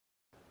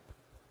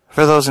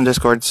For those in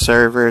Discord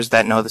servers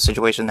that know the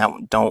situation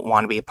that don't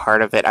want to be a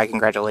part of it, I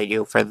congratulate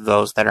you. For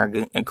those that are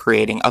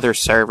creating other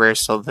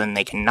servers so then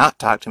they cannot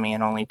talk to me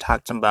and only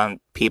talk to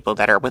people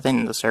that are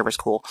within the server's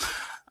cool.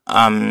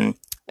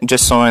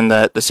 Just so in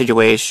the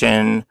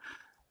situation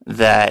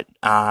that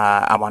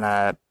I want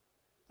to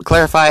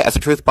clarify, as a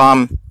truth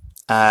bomb,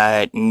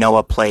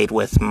 Noah played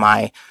with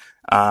my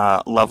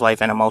love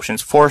life and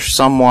emotions for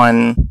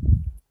someone,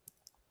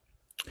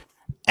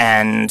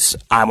 and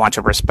I want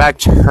to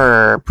respect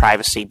her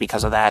privacy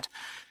because of that.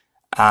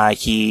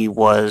 He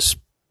was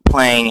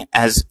playing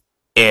as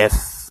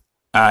if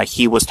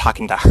he was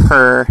talking to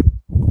her.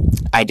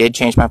 I did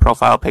change my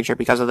profile picture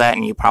because of that,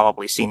 and you've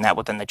probably seen that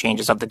within the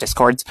changes of the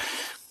Discords.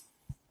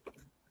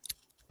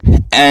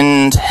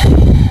 And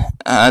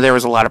there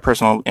was a lot of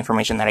personal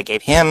information that I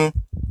gave him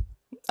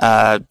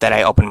that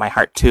I opened my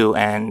heart to,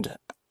 and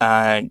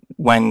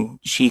when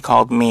she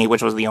called me,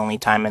 which was the only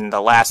time and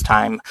the last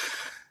time,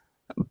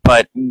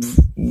 but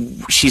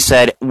she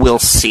said, "We'll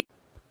see."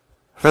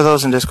 For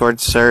those in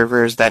Discord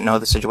servers that know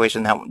the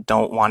situation that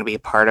don't want to be a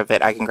part of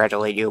it, I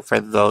congratulate you. For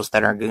those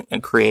that are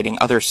creating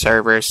other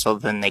servers so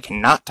then they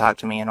cannot talk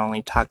to me and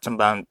only talk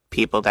to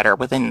people that are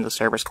within the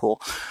server's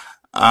cool.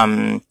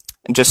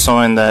 Just so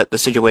in the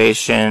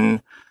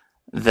situation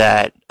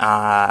that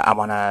I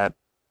want to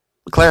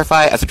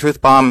clarify, as a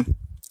truth bomb,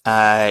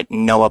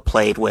 Noah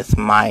played with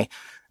my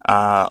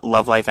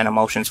love life and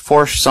emotions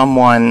for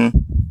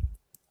someone,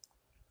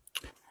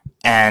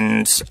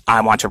 and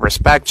I want to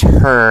respect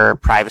her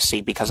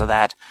privacy because of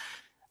that.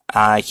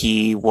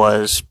 He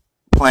was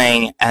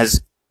playing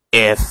as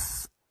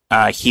if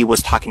he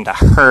was talking to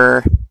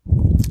her.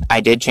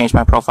 I did change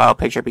my profile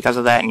picture because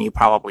of that, and you've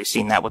probably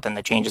seen that within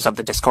the changes of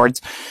the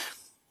Discords.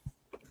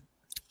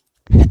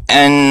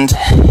 And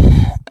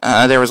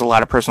there was a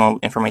lot of personal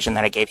information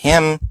that I gave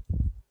him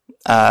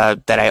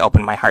that I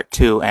opened my heart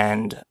to,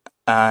 and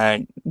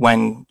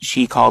when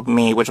she called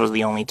me, which was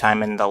the only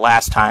time and the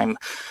last time,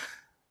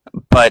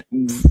 but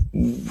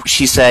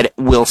she said,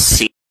 "We'll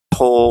see."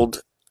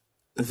 Told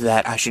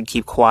that I should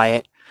keep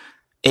quiet.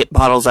 It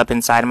bottles up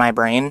inside of my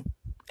brain,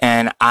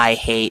 and I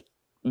hate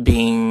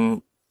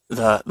being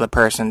the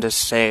person to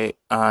say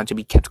to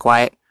be kept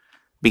quiet,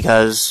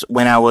 because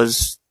when I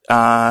was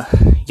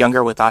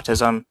younger with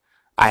autism,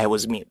 I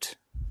was mute,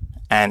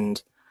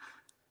 and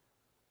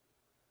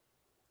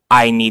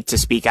I need to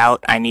speak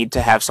out. I need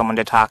to have someone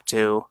to talk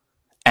to,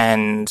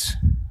 and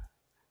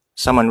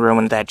someone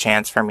ruined that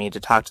chance for me to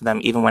talk to them.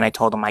 Even when I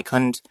told him I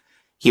couldn't,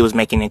 he was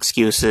making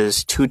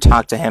excuses to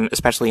talk to him,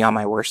 especially on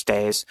my worst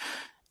days.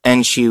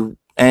 And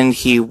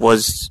he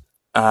was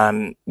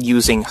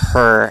using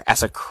her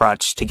as a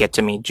crutch to get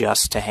to me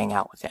just to hang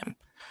out with him.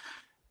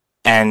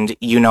 And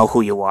you know who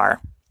you are.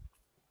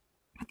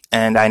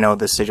 And I know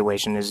this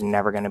situation is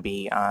never going to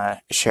be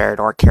shared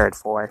or cared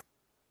for,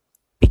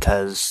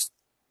 because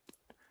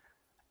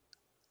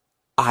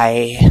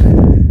I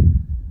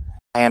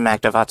am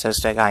active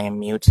autistic, I am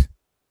mute,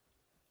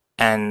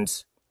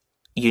 and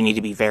you need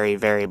to be very,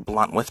 very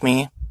blunt with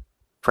me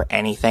for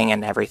anything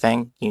and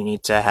everything. You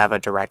need to have a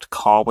direct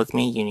call with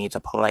me. You need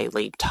to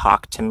politely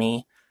talk to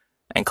me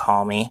and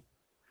call me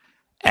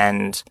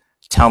and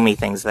tell me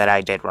things that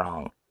I did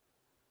wrong.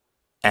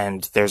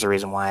 And there's a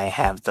reason why I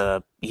have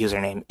the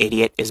username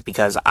idiot, is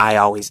because I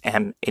always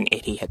am an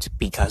idiot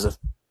because of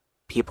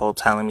people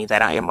telling me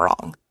that I am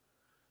wrong.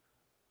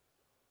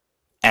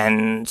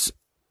 And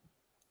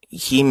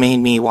he made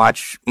me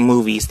watch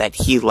movies that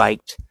he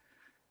liked,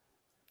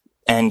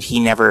 and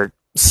he never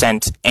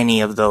sent any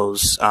of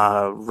those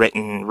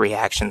written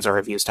reactions or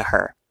reviews to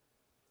her.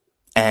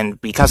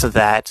 And because of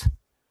that,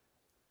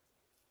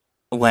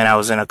 when I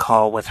was in a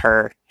call with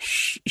her,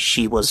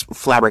 she was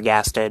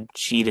flabbergasted.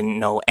 She didn't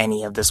know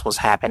any of this was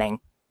happening,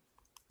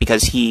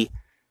 because he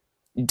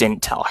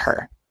didn't tell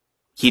her.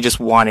 He just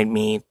wanted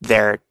me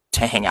there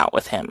to hang out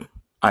with him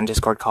on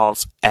Discord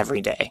calls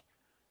every day.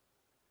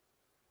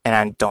 And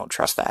I don't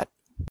trust that.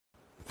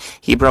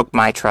 He broke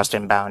my trust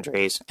in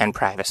boundaries and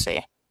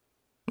privacy.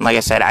 Like I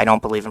said, I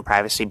don't believe in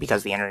privacy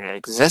because the internet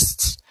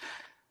exists.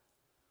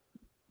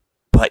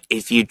 But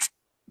if you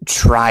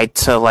try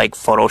to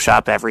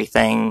Photoshop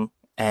everything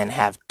and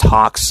have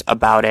talks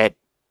about it,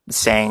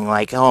 saying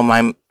oh,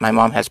 my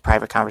mom has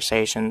private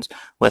conversations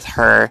with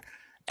her,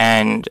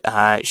 and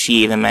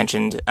she even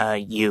mentioned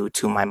you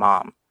to my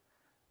mom,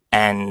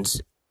 and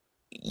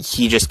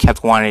he just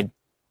kept wanting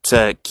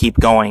to keep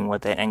going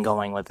with it,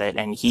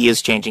 and he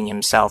is changing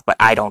himself, but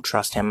I don't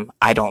trust him.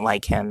 I don't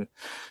like him.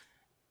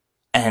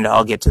 And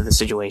I'll get to the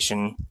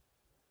situation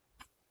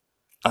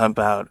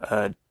about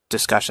a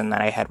discussion that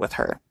I had with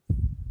her.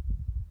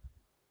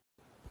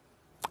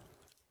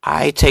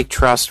 I take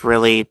trust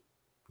really,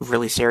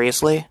 really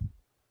seriously,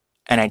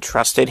 and I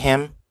trusted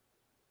him,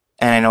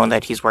 and I know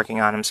that he's working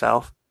on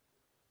himself,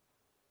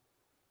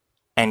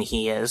 and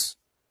he is,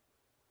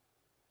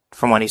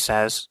 from what he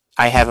says.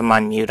 I have him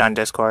on mute on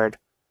Discord,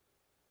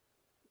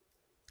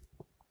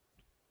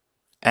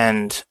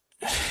 and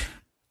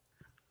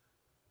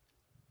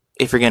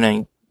if you're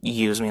gonna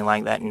use me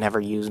like that, never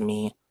use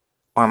me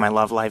or my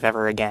love life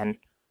ever again.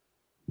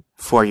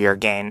 for your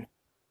gain.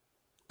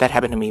 That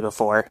happened to me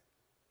before.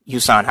 You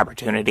saw an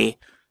opportunity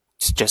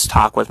to just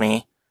talk with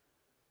me,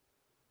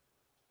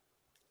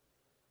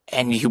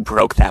 and you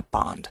broke that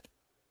bond.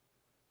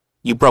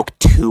 You broke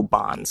 2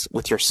 bonds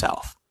with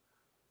yourself.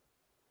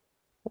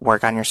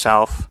 Work on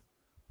yourself.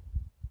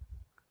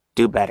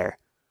 Do better.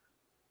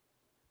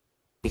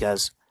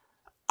 Because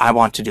I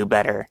want to do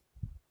better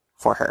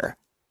for her.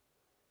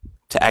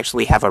 To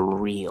actually have a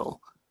real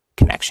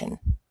connection.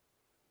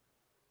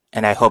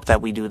 And I hope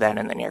that we do that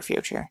in the near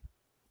future.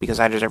 Because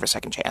I deserve a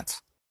second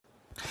chance.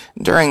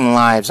 During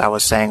lives, I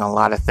was saying a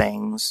lot of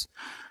things.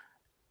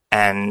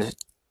 And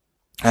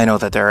I know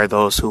that there are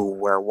those who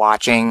were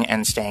watching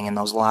and staying in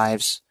those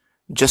lives.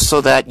 Just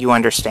so that you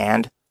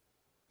understand,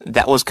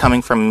 that was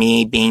coming from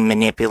me being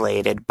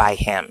manipulated by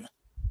him.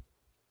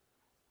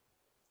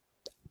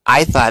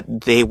 I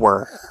thought they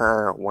were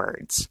her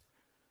words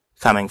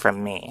coming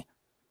from me.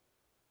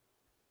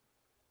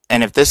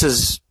 And if this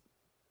is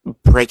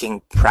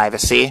breaking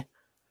privacy,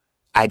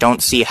 I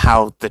don't see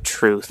how the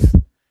truth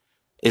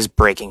is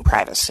breaking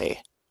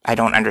privacy. I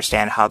don't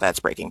understand how that's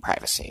breaking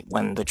privacy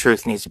when the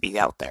truth needs to be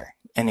out there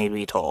and need to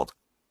be told.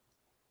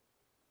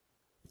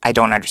 I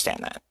don't understand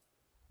that.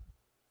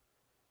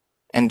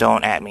 And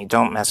don't at me.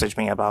 Don't message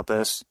me about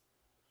this.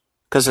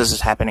 Because this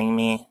is happening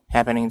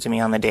to me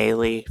on the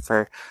daily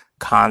for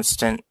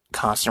constant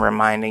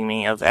reminding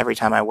me of every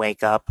time I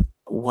wake up,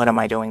 what am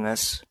I doing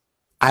this?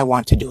 I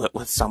want to do it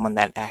with someone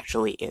that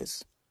actually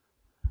is.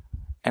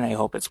 And I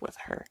hope it's with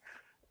her.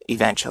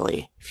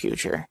 Eventually.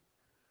 Future.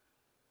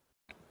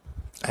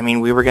 I mean,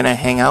 we were going to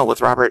hang out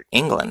with Robert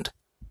Englund.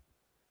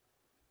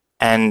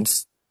 And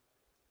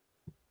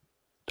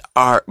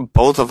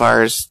both of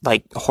ours,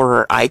 like,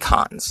 horror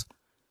icons.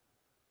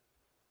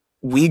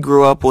 We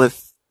grew up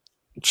with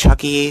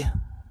Chucky,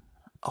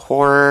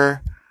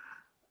 horror.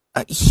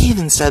 He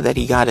even said that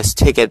he got us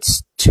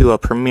tickets to a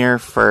premiere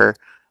for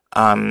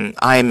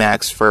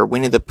IMAX for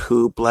Winnie the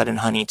Pooh, Blood and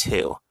Honey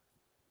 2.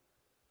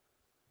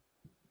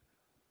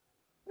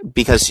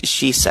 Because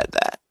she said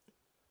that.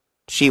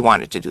 She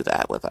wanted to do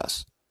that with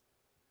us.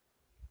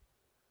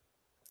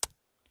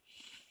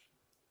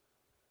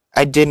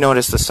 I did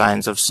notice the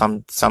signs of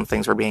some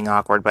things were being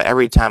awkward, but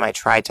every time I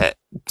tried to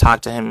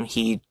talk to him,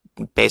 he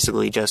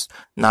basically just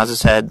nods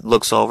his head,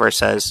 looks over,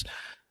 says,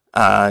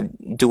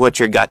 do what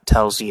your gut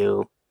tells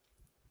you.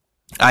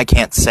 I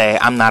can't say.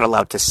 I'm not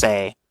allowed to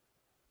say.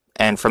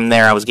 And from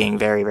there, I was getting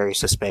very, very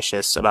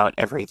suspicious about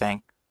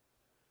everything.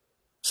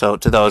 So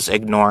to those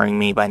ignoring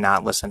me by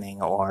not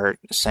listening or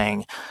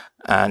saying,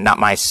 not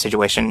my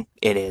situation,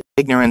 it is.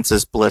 Ignorance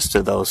is bliss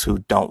to those who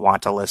don't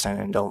want to listen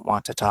and don't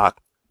want to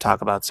talk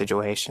about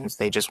situations.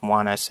 They just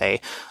want to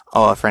say,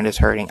 oh, a friend is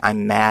hurting.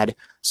 I'm mad,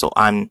 so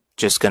I'm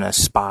just going to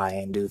spy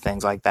and do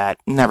things like that.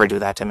 Never do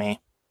that to me.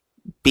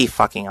 Be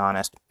fucking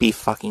honest. Be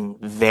fucking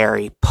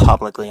very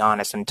publicly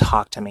honest and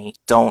talk to me.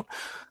 Don't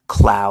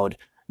cloud.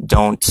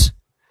 Don't.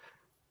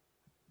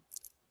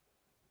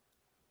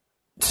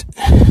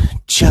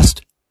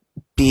 Just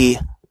be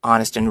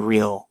honest and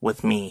real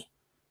with me.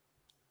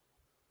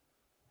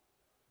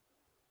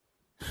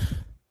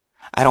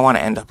 I don't want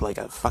to end up like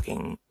a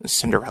fucking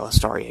Cinderella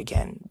story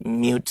again.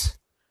 Mute.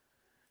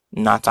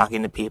 Not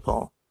talking to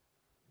people.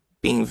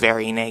 Being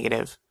very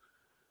negative.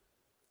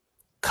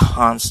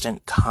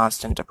 Constant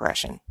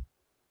depression.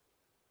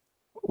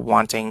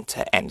 Wanting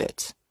to end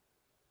it.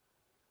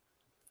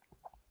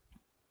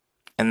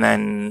 And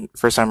then,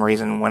 for some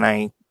reason, when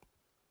I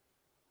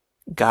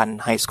got in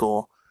high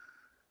school,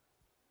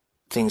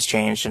 things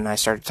changed and I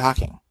started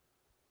talking.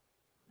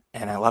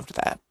 And I loved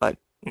that. But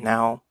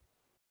now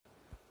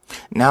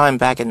I'm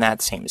back in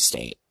that same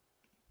state.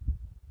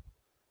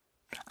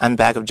 I'm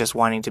back of just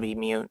wanting to be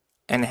mute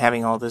and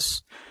having all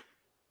this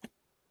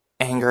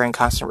anger and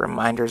constant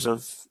reminders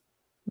of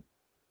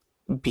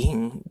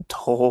being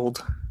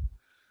told,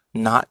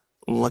 not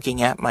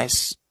looking at my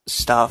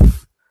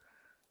stuff,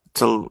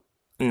 to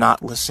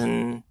not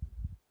listen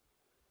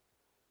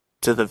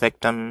to the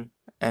victim,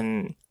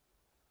 and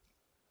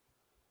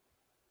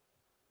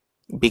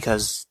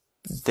because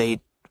they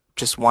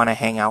just want to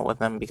hang out with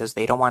them because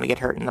they don't want to get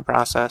hurt in the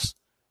process.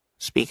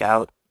 Speak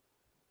out.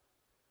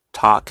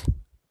 Talk.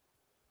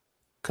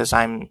 Because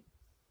I'm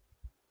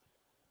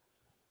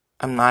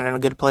not in a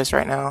good place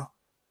right now,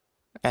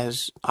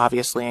 as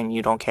obviously, and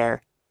you don't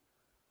care.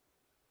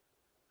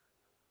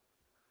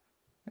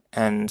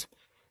 And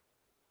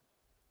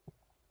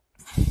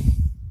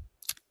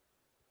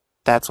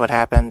that's what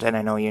happened, and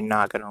I know you're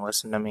not going to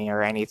listen to me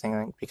or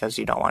anything because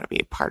you don't want to be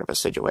a part of a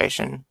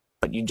situation,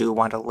 but you do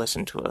want to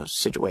listen to a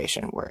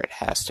situation where it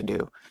has to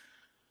do.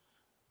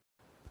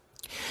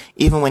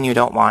 Even when you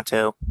don't want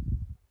to,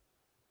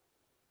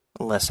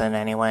 listen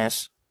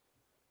anyways.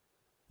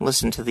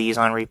 Listen to these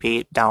on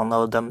repeat,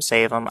 download them,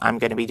 save them. I'm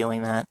going to be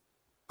doing that,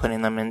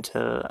 putting them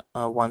into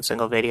one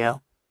single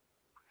video.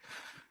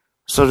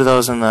 So to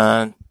those in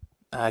the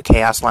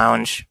Chaos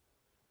Lounge,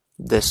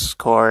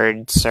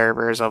 Discord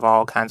servers of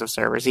all kinds of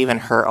servers, even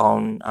her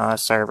own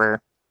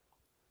server,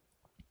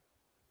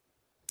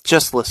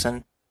 just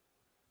listen.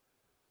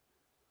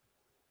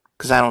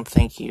 Because I don't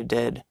think you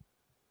did.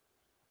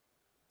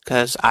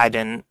 Because I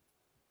didn't.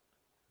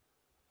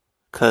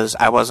 Because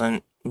I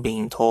wasn't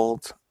being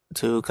told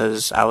to,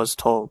 because I was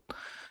told,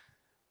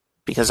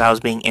 because I was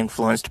being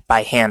influenced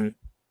by him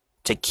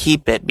to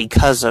keep it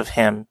because of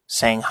him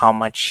saying how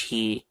much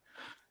she,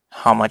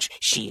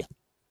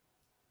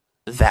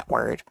 that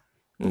word,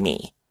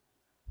 me.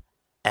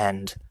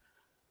 And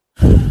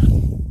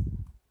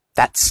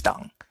that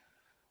stung.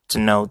 To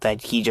know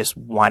that he just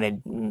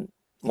wanted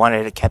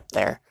it kept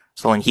there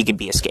so then he could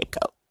be a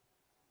scapegoat.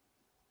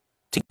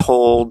 To be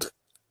told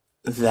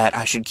that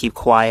I should keep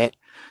quiet,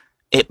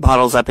 it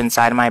bottles up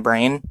inside of my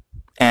brain,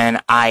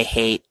 and I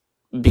hate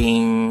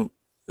being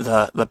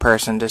the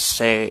person to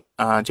say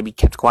to be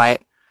kept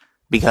quiet,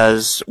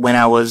 because when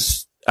I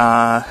was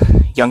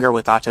younger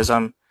with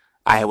autism,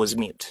 I was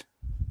mute,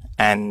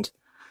 and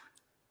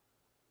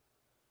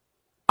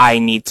I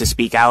need to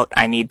speak out.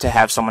 I need to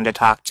have someone to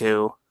talk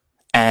to,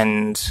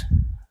 and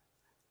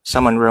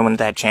someone ruined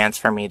that chance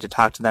for me to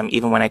talk to them.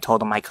 Even when I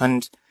told him I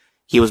couldn't,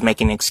 he was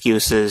making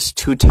excuses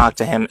to talk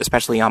to him,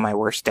 especially on my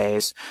worst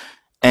days,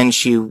 and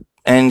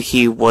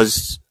he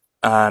was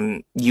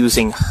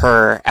using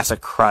her as a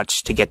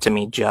crutch to get to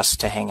me just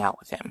to hang out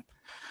with him.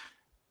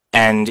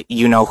 And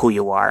you know who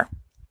you are.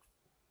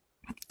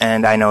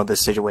 And I know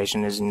this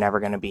situation is never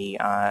going to be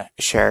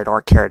shared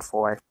or cared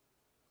for,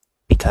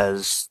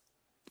 because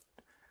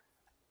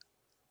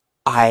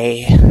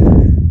I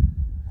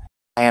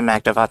am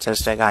active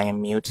autistic, I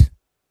am mute,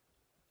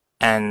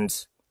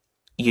 and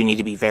you need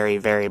to be very,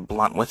 very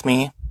blunt with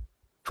me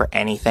for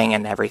anything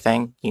and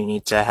everything. You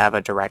need to have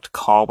a direct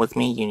call with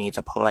me. You need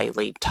to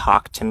politely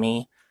talk to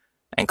me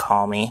and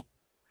call me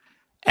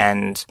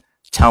and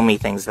tell me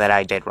things that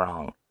I did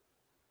wrong.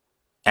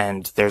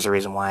 And there's a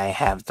reason why I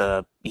have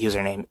the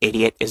username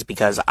idiot, is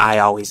because I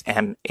always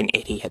am an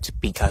idiot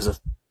because of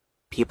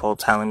people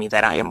telling me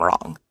that I am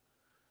wrong.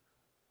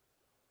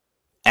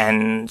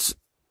 And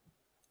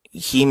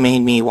he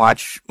made me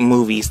watch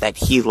movies that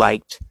he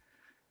liked,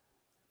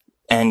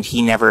 and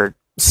he never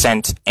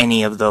sent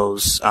any of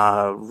those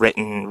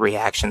written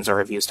reactions or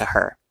reviews to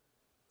her.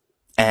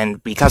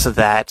 And because of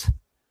that,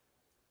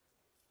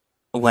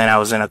 when I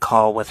was in a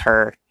call with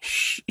her,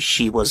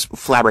 she was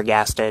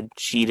flabbergasted.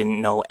 She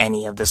didn't know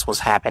any of this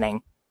was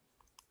happening,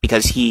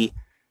 because he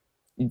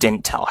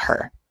didn't tell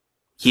her.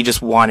 He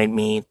just wanted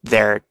me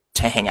there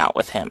to hang out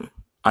with him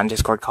on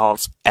Discord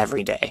calls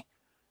every day.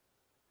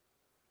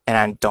 And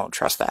I don't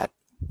trust that.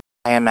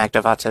 I am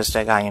active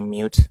autistic, I am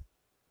mute,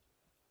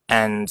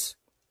 and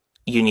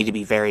you need to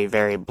be very,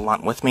 very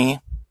blunt with me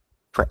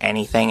for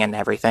anything and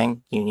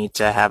everything. You need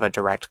to have a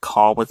direct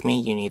call with me.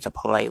 You need to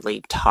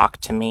politely talk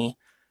to me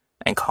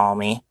and call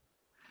me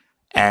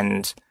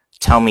and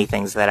tell me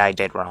things that I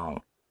did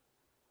wrong.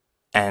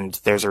 And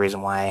there's a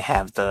reason why I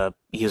have the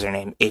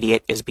username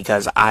idiot, is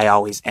because I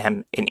always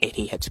am an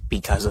idiot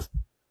because of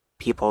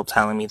people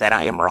telling me that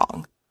I am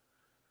wrong.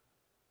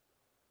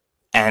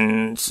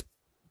 And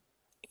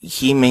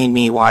he made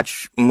me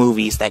watch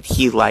movies that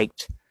he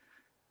liked,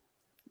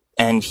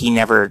 and he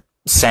never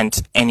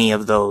sent any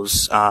of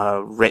those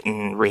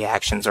written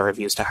reactions or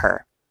reviews to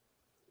her.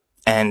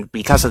 And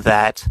because of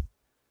that,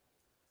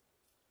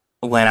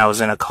 when I was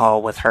in a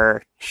call with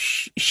her,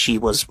 she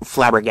was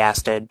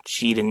flabbergasted.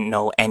 She didn't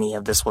know any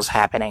of this was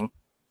happening,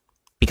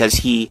 because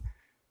he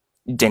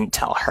didn't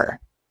tell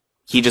her.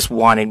 He just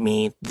wanted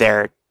me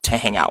there to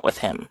hang out with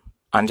him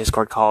on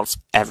Discord calls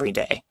every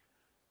day.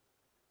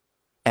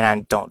 And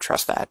I don't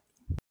trust that.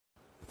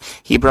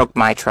 He broke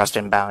my trust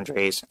in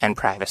boundaries and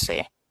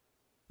privacy.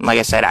 Like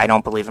I said, I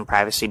don't believe in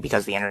privacy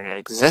because the internet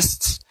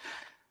exists.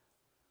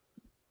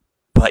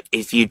 But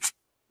if you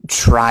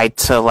try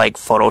to like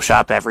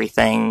Photoshop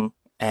everything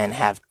and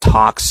have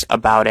talks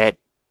about it,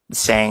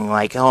 saying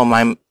like, oh,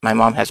 my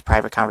mom has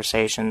private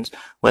conversations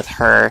with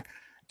her,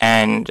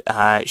 and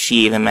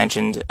she even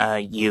mentioned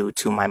you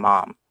to my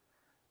mom,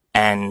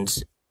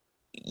 and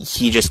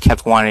he just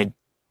kept wanting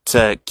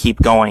to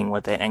keep going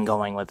with it,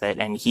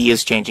 and he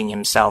is changing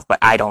himself, but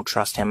I don't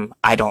trust him.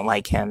 I don't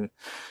like him.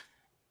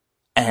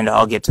 And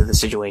I'll get to the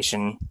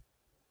situation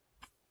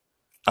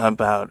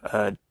about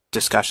a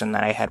discussion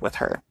that I had with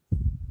her.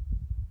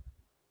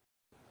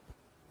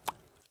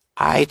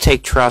 I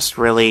take trust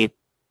really,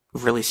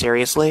 really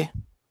seriously,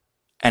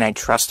 and I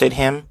trusted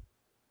him,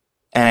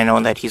 and I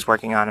know that he's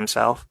working on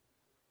himself,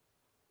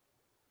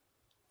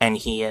 and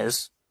he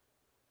is,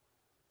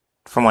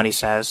 from what he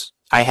says.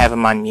 I have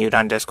him on mute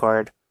on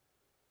Discord,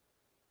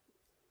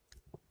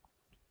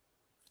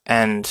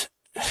 and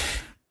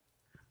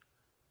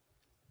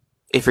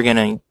if you're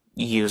gonna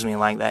use me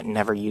like that,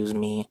 never use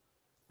me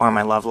or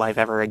my love life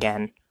ever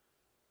again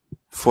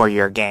for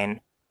your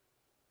gain.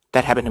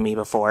 That happened to me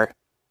before.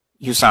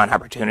 You saw an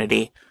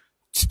opportunity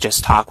to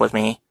just talk with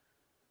me,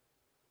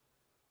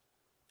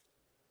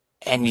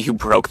 and you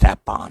broke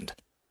that bond.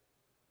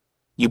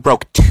 You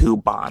broke 2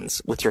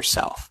 bonds with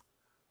yourself.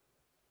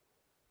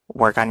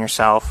 Work on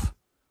yourself.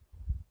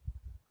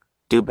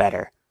 Do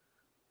better.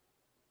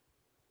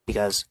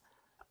 Because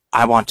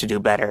I want to do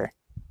better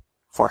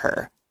for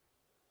her.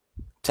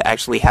 To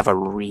actually have a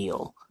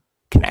real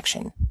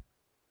connection.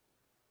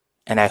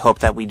 And I hope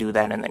that we do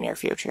that in the near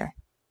future,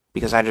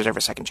 because I deserve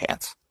a second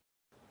chance.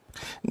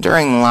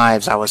 During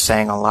lives, I was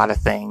saying a lot of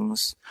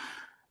things,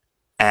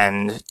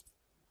 and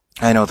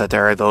I know that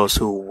there are those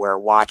who were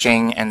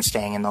watching and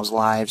staying in those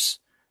lives.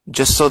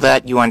 Just so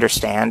that you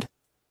understand,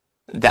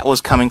 that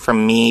was coming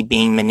from me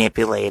being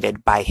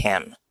manipulated by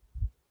him.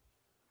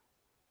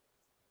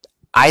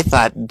 I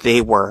thought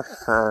they were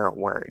her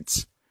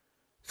words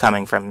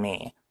coming from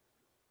me.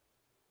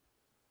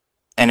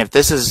 And if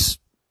this is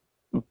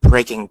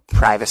breaking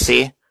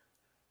privacy,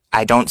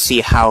 I don't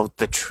see how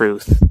the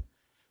truth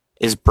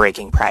is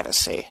breaking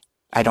privacy.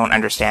 I don't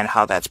understand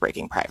how that's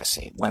breaking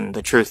privacy when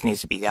the truth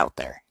needs to be out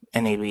there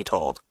and need to be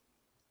told.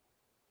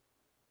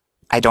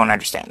 I don't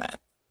understand that.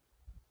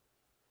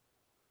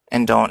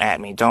 And don't at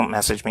me, don't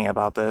message me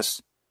about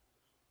this,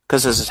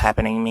 because this is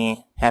happening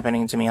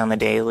to me on the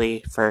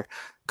daily, for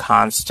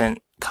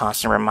constant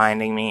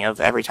reminding me of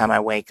every time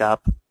I wake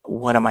up,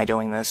 what am I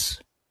doing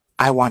this?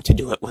 I want to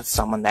do it with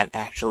someone that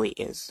actually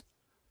is.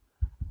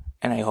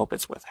 And I hope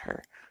it's with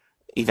her.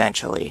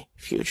 Eventually,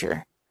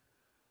 future.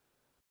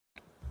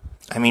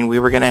 I mean, we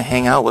were gonna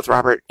hang out with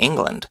Robert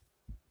Englund.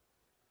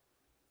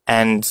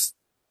 And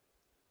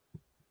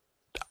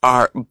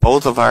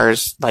both of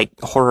ours, like,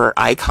 horror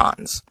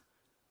icons.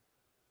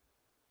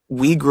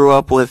 We grew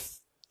up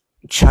with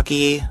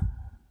Chucky,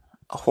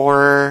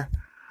 horror.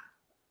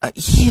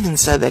 He even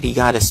said that he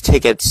got his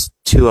tickets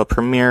to a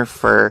premiere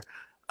for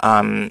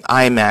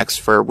IMAX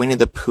for Winnie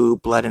the Pooh,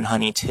 Blood and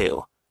Honey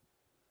 2.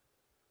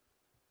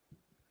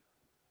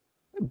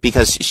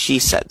 Because she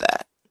said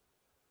that.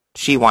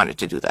 She wanted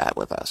to do that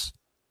with us.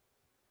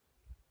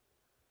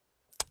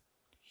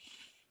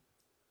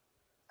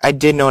 I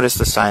did notice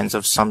the signs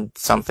of some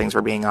things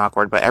were being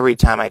awkward, but every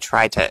time I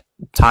tried to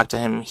talk to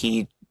him,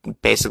 he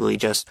basically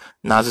just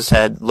nods his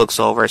head, looks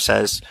over,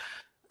 says,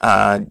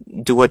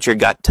 do what your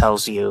gut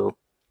tells you.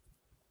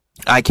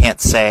 I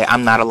can't say,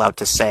 I'm not allowed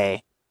to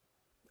say.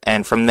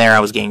 And from there, I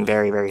was getting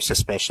very, very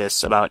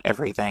suspicious about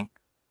everything.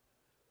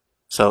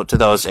 So to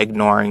those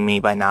ignoring me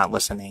by not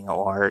listening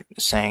or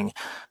saying,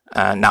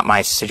 not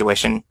my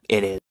situation,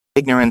 it is.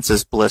 Ignorance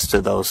is bliss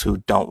to those who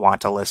don't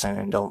want to listen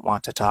and don't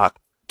want to talk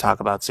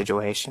about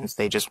situations.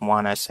 They just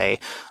want to say,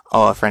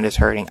 oh, a friend is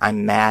hurting,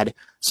 I'm mad,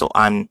 so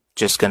I'm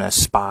just gonna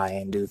spy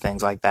and do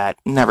things like that.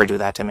 Never do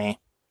that to me.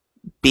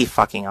 Be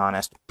fucking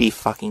honest. Be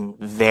fucking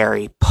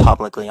very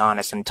publicly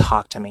honest and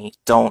talk to me.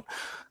 Don't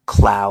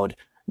cloud.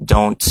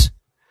 Don't.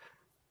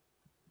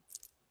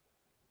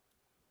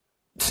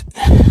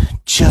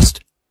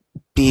 Just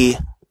be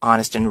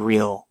honest and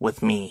real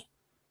with me.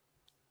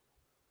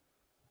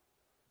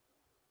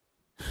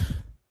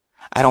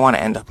 I don't want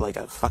to end up like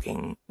a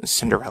fucking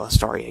Cinderella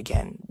story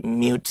again.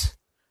 Mute,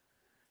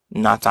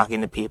 not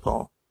talking to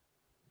people,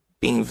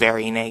 being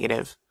very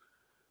negative,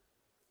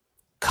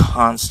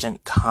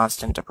 constant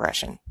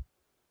depression,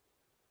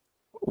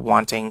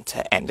 wanting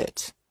to end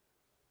it.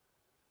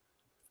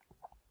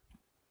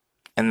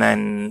 And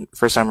then,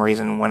 for some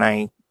reason, when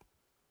I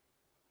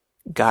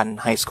got in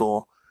high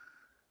school,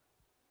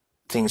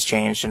 things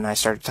changed and I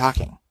started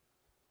talking.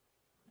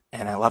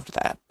 And I loved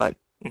that. But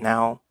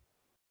now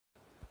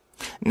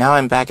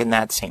I'm back in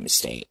that same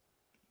state.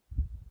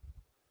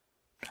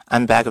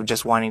 I'm back of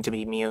just wanting to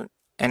be mute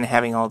and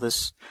having all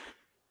this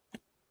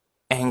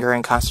anger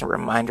and constant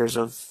reminders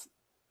of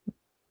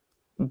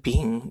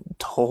being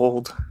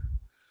told,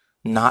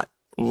 not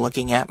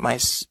looking at my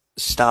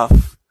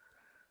stuff,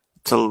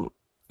 to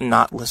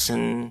not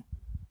listen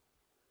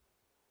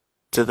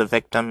to the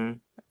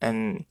victim,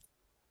 and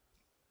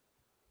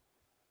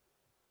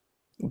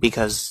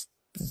because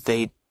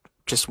they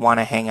just want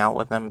to hang out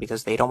with them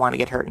because they don't want to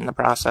get hurt in the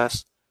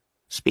process.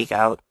 Speak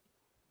out.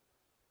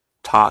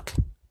 Talk.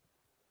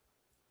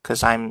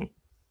 Because I'm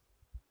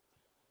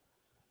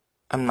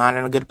not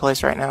in a good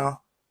place right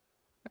now,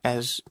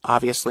 as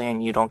obviously,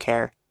 and you don't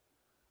care.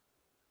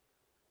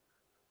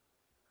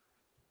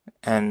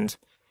 And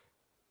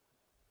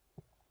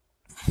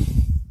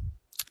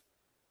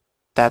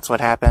that's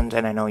what happened,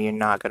 and I know you're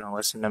not going to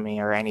listen to me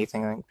or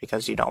anything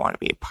because you don't want to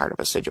be a part of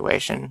a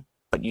situation,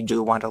 but you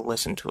do want to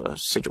listen to a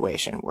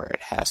situation where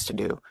it has to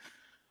do.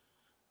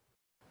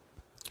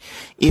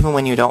 Even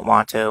when you don't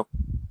want to,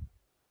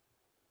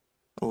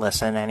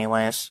 listen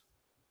anyways.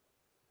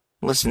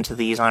 Listen to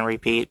these on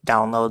repeat,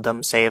 download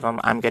them, save them.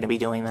 I'm going to be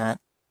doing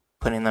that,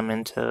 putting them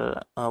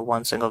into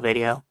one single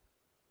video.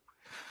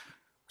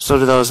 So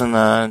to those in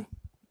the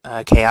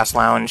Chaos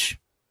Lounge,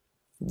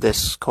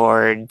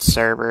 Discord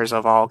servers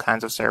of all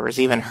kinds of servers,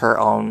 even her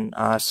own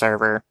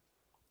server,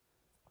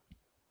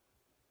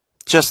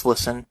 just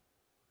listen.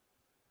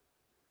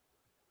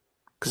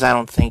 Because I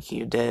don't think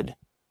you did.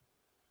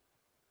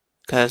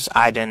 Because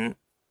I didn't.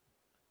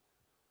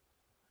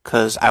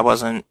 Because I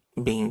wasn't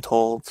being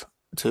told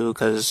to,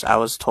 because I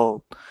was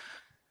told.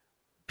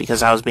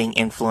 Because I was being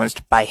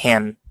influenced by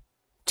him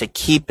to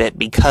keep it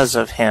because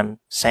of him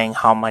saying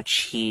how much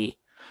she,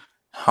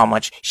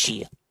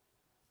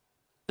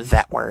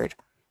 that word,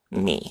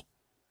 me.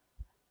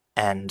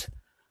 And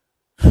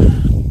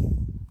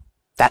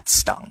that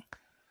stung.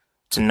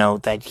 to know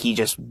that he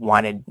just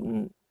wanted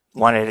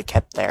it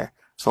kept there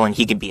so then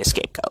he could be a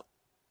scapegoat.